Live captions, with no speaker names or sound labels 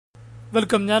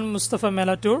Welcome. ഞാൻ മുസ്തഫ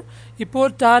മേലാറ്റൂർ. ഇപ്പോൾ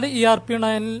Tally.ERP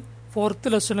 9 4th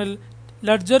ലെസണിൽ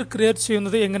ledger create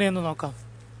ചെയ്യുന്നത് എങ്ങനെയെന്ന് നോക്കാം.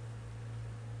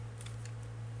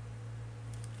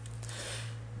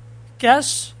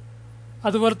 ക്യാഷ്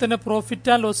അതുപോലെ തന്നെ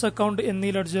പ്രോഫിറ്റ് ആൻഡ് ലോസ് അക്കൗണ്ട് എന്നീ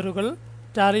ലെഡ്ജറുകൾ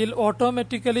ടാലിയിൽ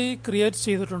ഓട്ടോമാറ്റിക്കലി ക്രിയേറ്റ്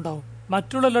ചെയ്തിട്ടുണ്ടാവും.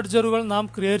 മറ്റുള്ള ലെഡ്ജറുകൾ നാം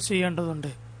ക്രിയേറ്റ്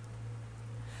ചെയ്യേണ്ടതുണ്ട്.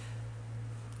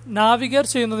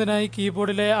 നാവിഗേറ്റ് ചെയ്യുന്നതിനായി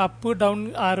കീബോർഡിലെ അപ്പ് ഡൗൺ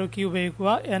ആരോ കീ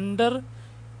ഉപയോഗിക്കുക. എൻ്റർ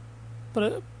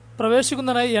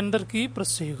പ്രവേശിക്കുന്നതിനായി എൻ്റർ കീ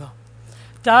പ്രസ് ചെയ്യുക.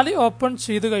 ടാലി ഓപ്പൺ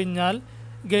ചെയ്തു കഴിഞ്ഞാൽ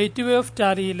ഗേറ്റ്വേ ഓഫ്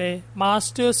ടാലിയിലെ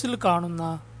മാസ്റ്റേഴ്സിൽ കാണുന്ന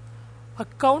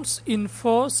അക്കൗണ്ട്സ്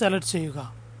ഇൻഫോ സെലക്ട് ചെയ്യുക.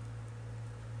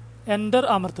 എൻ്റർ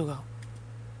അമർത്തുക.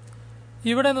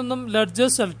 ഇവിടെ നിന്നും ലെഡ്ജർ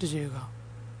സെലക്ട് ചെയ്യുക.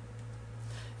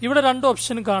 ഇവിടെ രണ്ട്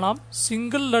ഓപ്ഷൻ കാണാം: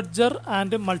 single ledger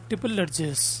and multiple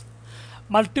ledgers.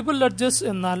 Multiple ledgers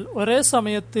എന്നാൽ ഒരേ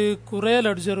സമയത്ത് കുറേ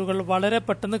ലെഡ്ജറുകൾ വളരെ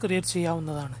പെട്ടെന്ന് ക്രിയേറ്റ്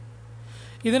ചെയ്യാവുന്നതാണ്.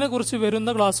 ഇതിനെക്കുറിച്ച് വരുന്ന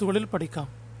ക്ലാസ്സുകളിൽ പഠിക്കാം.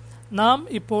 നാം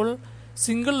ഇപ്പോൾ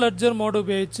സിംഗിൾ ലെഡ്ജർ മോഡ്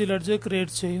ഉപയോഗിച്ച് ലെഡ്ജർ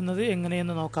ക്രിയേറ്റ് ചെയ്യുന്നത്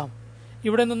എങ്ങനെയെന്ന് നോക്കാം.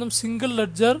 ഇവിടെ നിന്നും സിംഗിൾ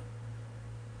ലെഡ്ജർ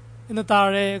എന്ന്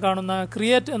താഴെ കാണുന്ന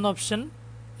ക്രിയേറ്റ് എന്ന ഓപ്ഷൻ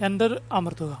എൻ്റർ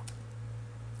അമർത്തുക.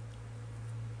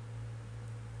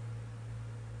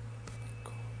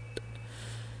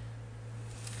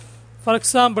 ഫോർ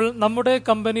എക്സാമ്പിൾ, നമ്മുടെ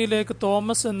കമ്പനിയിലേക്ക്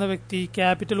തോമസ് എന്ന വ്യക്തി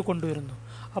ക്യാപിറ്റൽ കൊണ്ടുവരുന്നു.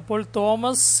 അപ്പോൾ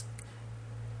തോമസ്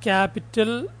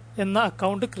ക്യാപിറ്റൽ എന്ന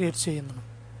അക്കൗണ്ട് ക്രിയേറ്റ് ചെയ്യുന്നു.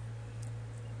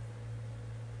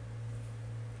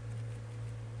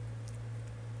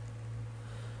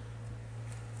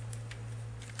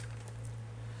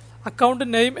 അക്കൗണ്ട്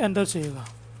നെയിം എൻ്റർ ചെയ്യുക.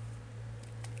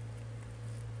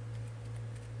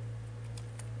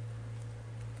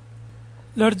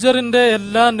 ലെഡ്ജറിന്റെ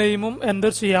എല്ലാ നെയിമും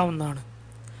എൻ്റർ ചെയ്യാവുന്നതാണ്.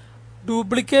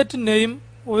 ഡ്യൂപ്ലിക്കേറ്റ് നെയിം,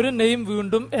 ഒരു നെയിം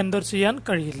വീണ്ടും എൻ്റർ ചെയ്യാൻ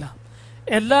കഴിയില്ല.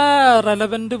 എല്ലാ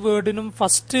റെലവന്റ് വേർഡിനും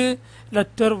ഫസ്റ്റ്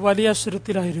ലെറ്റർ വലിയ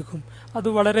അക്ഷരത്തിലായിരിക്കും. അത്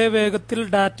വളരെ വേഗത്തിൽ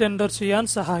ഡാറ്റ എൻ്റർ ചെയ്യാൻ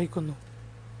സഹായിക്കുന്നു.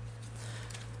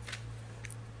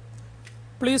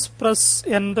 Please press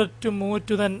enter to move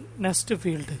to the next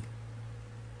field.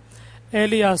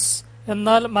 Elias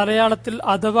എന്നാൽ മലയാളത്തിൽ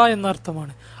അഥവാ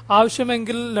എന്നർത്ഥമാണ്.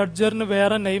 ആവശ്യമെങ്കിൽ ലെഡ്ജറിന്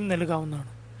വേറെ നെയിം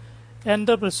നൽകാവുന്നതാണ്.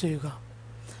 എൻ്റർ പ്രസ് ചെയ്യുക.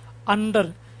 അണ്ടർ,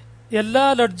 എല്ലാ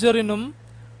ലെഡ്ജറിനും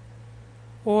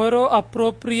ഓരോ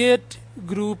അപ്രോപ്രിയേറ്റ്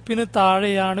ഗ്രൂപ്പിന്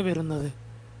താഴെയാണ് വരുന്നത്.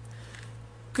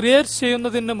 ക്രിയേറ്റ്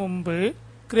ചെയ്യുന്നതിന് മുമ്പ്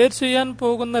ക്രിയേറ്റ് ചെയ്യാൻ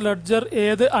പോകുന്ന ലെഡ്ജർ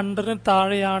ഏത് അണ്ടറിന്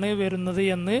താഴെയാണ് വരുന്നത്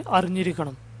എന്ന്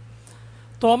അറിഞ്ഞിരിക്കണം.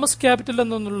 തോമസ് ക്യാപിറ്റൽ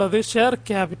എന്നുള്ളത് ഷെയർ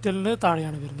ക്യാപിറ്റലിന്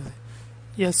താഴെയാണ് വരുന്നത്.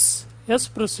 യെസ്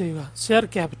പ്രസ് ചെയ്യുക. Share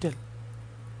capital,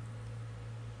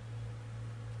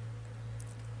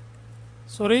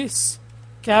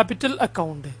 capital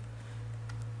account.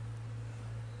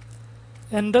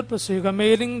 Enter press ചെയ്യുക.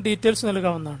 മെയിലിംഗ് ഡീറ്റെയിൽസ്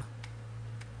നൽകാവുന്നതാണ്.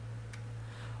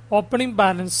 ഓപ്പണിംഗ്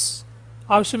ബാലൻസ്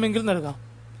ആവശ്യമെങ്കിൽ നൽകാം.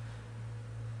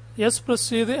 യെസ് പ്രസ്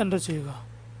ചെയ്ത് എൻ്റർ ചെയ്യുക.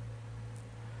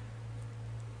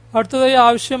 അടുത്തതായി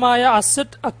ആവശ്യമായ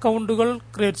അസറ്റ് അക്കൗണ്ടുകൾ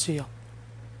ക്രിയേറ്റ് ചെയ്യാം.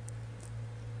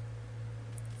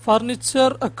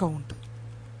 Furniture account,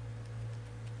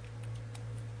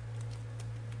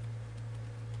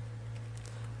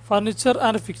 furniture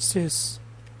and fixtures.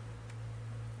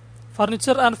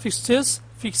 Furniture and fixtures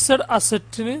fixed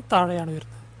അസറ്റിന് താഴെയാണ്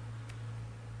വരുന്നത്.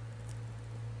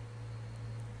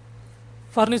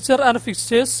 ഫർണിച്ചർ ആൻഡ്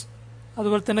ഫിക്സ്റ്റേഴ്സ്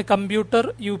അതുപോലെ തന്നെ computer,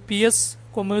 UPS,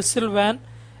 commercial van,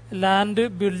 land,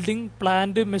 building,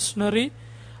 plant, machinery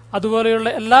അതുപോലെയുള്ള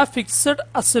എല്ലാ fixed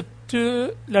asset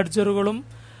ലെഡ്ജറുകളും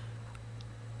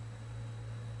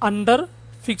under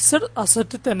fixed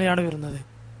asset തന്നെയാണ് വരുന്നത്.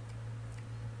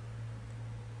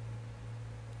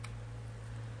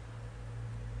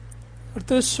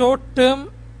 അടുത്തത് short term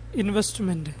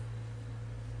investment.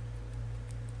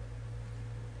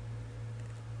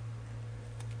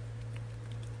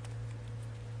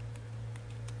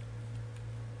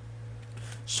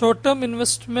 Short term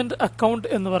investment account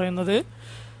എന്ന് പറയുന്നത്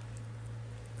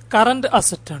കറന്റ്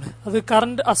അസറ്റ് ആണ്. അത്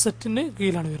കറന്റ് അസറ്റിന്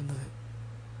കീഴിലാണ് വരുന്നത്.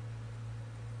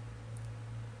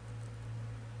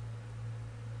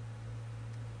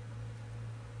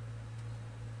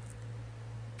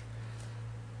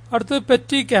 അടുത്തത്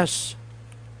petty cash.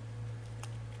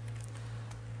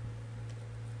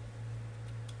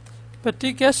 Petty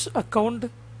cash account,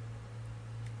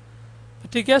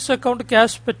 petty cash account,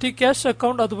 cash, petty cash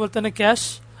account അതുപോലെ തന്നെ ക്യാഷ്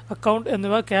അക്കൗണ്ട്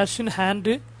എന്നിവ ക്യാഷ് ഇൻ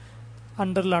ഹാൻഡ്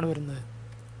അണ്ടറിലാണ് വരുന്നത്.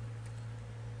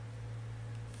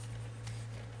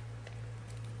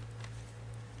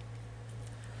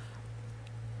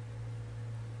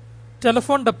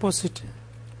 Telephone deposit.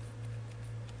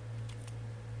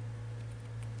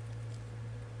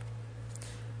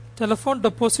 Telephone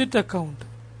deposit account.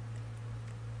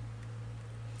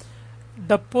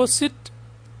 Deposit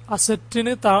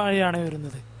അസറ്റിന് താഴെയാണ്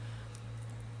വരുന്നത്.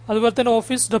 അതുപോലെ തന്നെ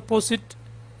ഓഫീസ് ഡെപ്പോസിറ്റ്,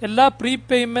 എല്ലാ പ്രീ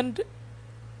പേയ്മെന്റ്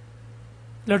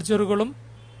ലെഡ്ജറുകളും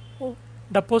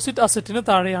ഡെപ്പോസിറ്റ് അസറ്റിന്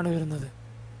താഴെയാണ് വരുന്നത്.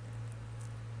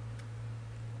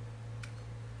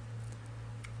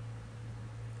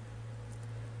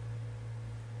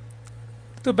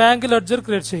 ബാങ്ക് ലെഡ്ജർ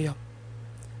ക്രിയേറ്റ് ചെയ്യാം.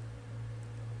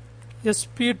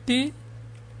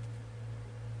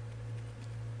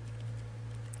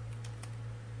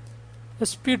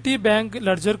 SPT ബാങ്ക്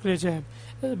ലെഡ്ജർ ക്രിയേറ്റ് ചെയ്യാം.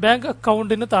 ബാങ്ക്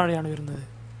അക്കൗണ്ടിന് താഴെയാണ് വരുന്നത്.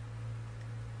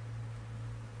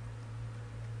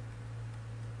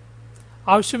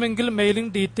 ആവശ്യമെങ്കിൽ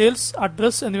മെയിലിംഗ് ഡീറ്റെയിൽസ്,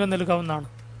 അഡ്രസ് എന്നിവ നൽകാവുന്നതാണ്.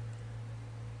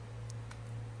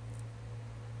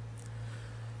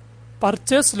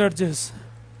 Purchase ledgers.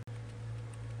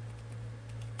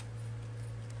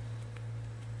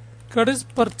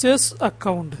 Credit purchase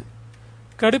account.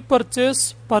 Credit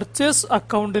purchase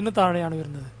അക്കൗണ്ടിന് താഴെയാണ്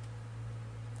വരുന്നത്.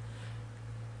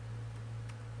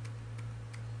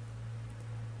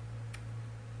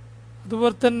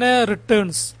 അതുപോലെ തന്നെ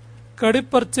returns.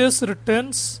 Credit purchase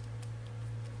returns,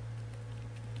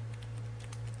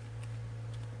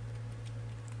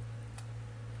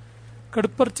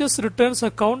 credit purchase returns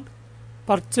account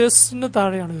പർച്ചേസിന്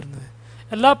താഴെയാണ് വരുന്നത്.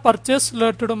 എല്ലാ പർച്ചേസ്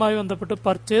റിലേറ്റഡുമായി ബന്ധപ്പെട്ട്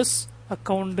പർച്ചേസ്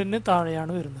അക്കൗണ്ടിന്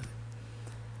താഴെയാണ് വരുന്നത്.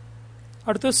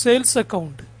 അടുത്ത സെയിൽസ്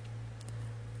അക്കൗണ്ട്.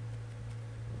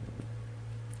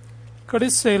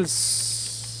 ക്രെഡിറ്റ്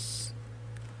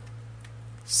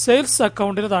സെയിൽസ്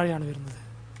അക്കൗണ്ടിന് താഴെയാണ് വരുന്നത്.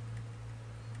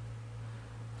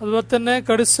 അതുപോലെ തന്നെ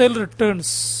credit sale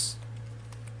returns,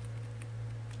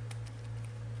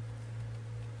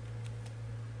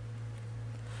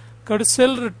 credit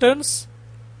sale returns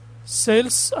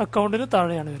sales അക്കൗണ്ടിന്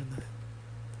താഴെയാണ് വരുന്നത്.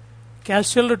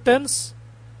 ക്യാഷ്വൽ റിട്ടേൺസ്,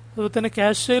 അതുപോലെ തന്നെ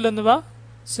ക്യാഷ് സെയിൽ എന്നിവ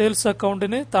സെയിൽസ്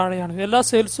അക്കൗണ്ടിന് താഴെയാണ്. എല്ലാ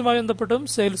സെയിൽസുമായി ബന്ധപ്പെട്ടും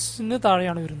സെയിൽസിന്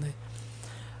താഴെയാണ് വരുന്നത്.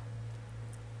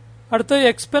 അടുത്ത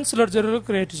എക്സ്പെൻസ് ലെഡ്ജറുകൾ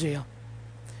ക്രിയേറ്റ് ചെയ്യാം.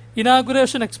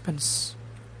 Inauguration expense.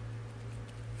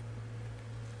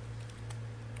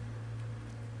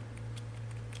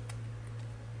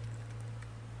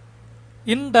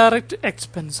 ഇൻഡയറക്റ്റ്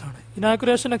എക്സ്പെൻസ് ആണ്.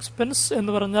 ഇനാഗുറേഷൻ എക്സ്പെൻസ്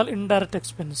എന്ന് പറഞ്ഞാൽ ഇൻഡയറക്റ്റ്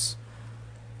എക്സ്പെൻസ്.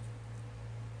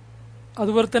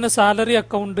 അതുപോലെ തന്നെ സാലറി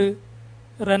അക്കൗണ്ട്,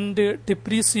 റെന്റ്,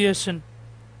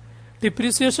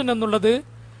 ഡിപ്രീസിയേഷൻ എന്നുള്ളത്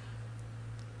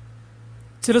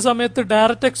ചില സമയത്ത്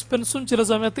ഡയറക്റ്റ് എക്സ്പെൻസും ചില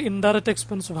സമയത്ത് ഇൻഡയറക്റ്റ്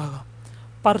എക്സ്പെൻസും ആകാം.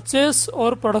 പർച്ചേസ്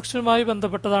ഓർ പ്രൊഡക്ഷനുമായി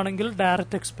ബന്ധപ്പെട്ടതാണെങ്കിൽ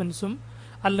ഡയറക്റ്റ് എക്സ്പെൻസും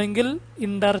അല്ലെങ്കിൽ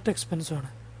ഇൻഡയറക്റ്റ് എക്സ്പെൻസും ആണ്.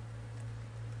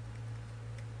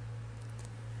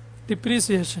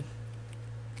 Depreciation.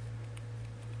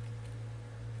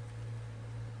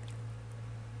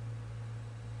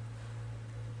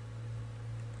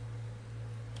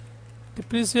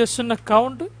 Depreciation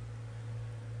account,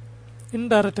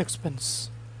 indirect expense.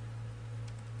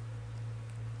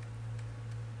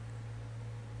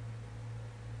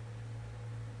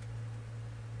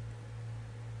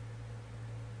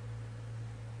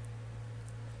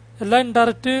 എല്ലാ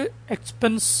ഇൻഡയറക്റ്റ്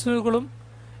എക്സ്പെൻസുകളും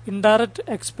ഇൻഡയറക്റ്റ്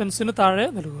എക്സ്പെൻസിന് താഴെ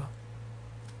നൽകുക.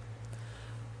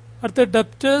 അടുത്ത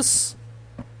ഡെപ്റ്റേഴ്സ്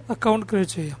അക്കൗണ്ട്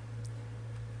ക്രിയേറ്റ് ചെയ്യാം.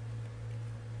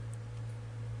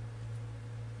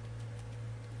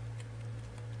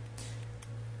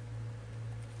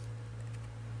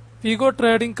 വിഗോ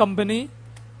ട്രേഡിംഗ് കമ്പനി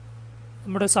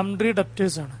നമ്മുടെ സൺട്രി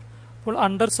ഡെപ്റ്റേഴ്സ് ആണ്. അപ്പോൾ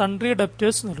അണ്ടർ സൺട്രി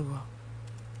ഡെപ്റ്റേഴ്സ് നൽകുക.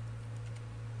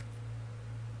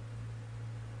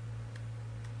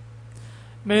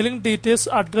 മെയിലിംഗ് ഡീറ്റെയിൽസ്,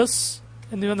 അഡ്രസ്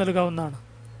എന്നിവ നൽകാവുന്നതാണ്.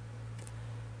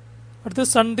 അടുത്ത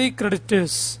സൺഡി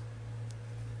ക്രെഡിറ്റേഴ്സ്.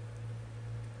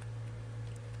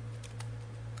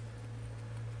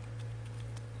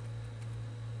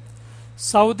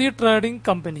 സൗദി ട്രേഡിംഗ്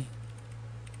കമ്പനി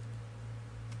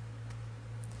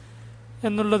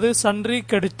എന്നുള്ളത് സൺട്രി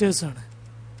ക്രെഡിറ്റേഴ്സ് ആണ്.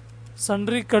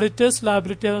 Sundry creditors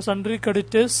liability, sundry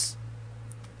creditors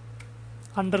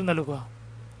under നൽകുക.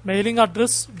 മെയിലിംഗ്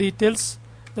അഡ്രസ് ഡീറ്റെയിൽസ്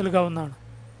നൽകാവുന്നതാണ്.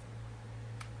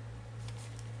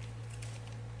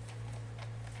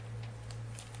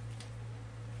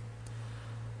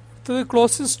 അടുത്തത്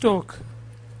ക്ലോസിംഗ് സ്റ്റോക്ക്.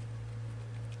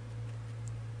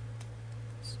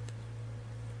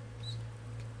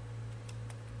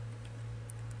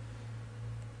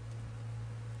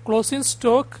 ക്ലോസിംഗ്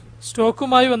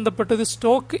സ്റ്റോക്കുമായി ബന്ധപ്പെട്ടത്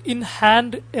സ്റ്റോക്ക് ഇൻ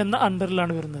ഹാൻഡ് എന്ന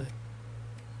അണ്ടറിലാണ് വരുന്നത്.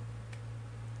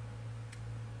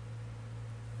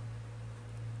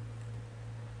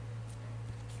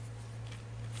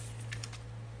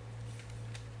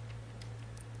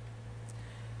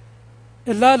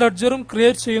 എല്ലാ ലെഡ്ജറും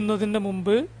ക്രിയേറ്റ് ചെയ്യുന്നതിന്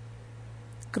മുമ്പ്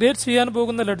ക്രിയേറ്റ് ചെയ്യാൻ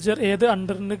പോകുന്ന ലെഡ്ജർ ഏത്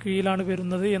അണ്ടറിന് കീഴിലാണ്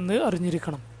വരുന്നത് എന്ന്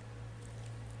അറിഞ്ഞിരിക്കണം.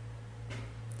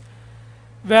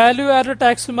 വാല്യൂ ആഡഡ്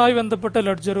ടാക്സുമായി ബന്ധപ്പെട്ട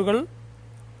ലെഡ്ജറുകൾ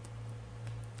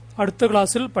അടുത്ത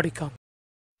ക്ലാസ്സിൽ പഠിക്കാം.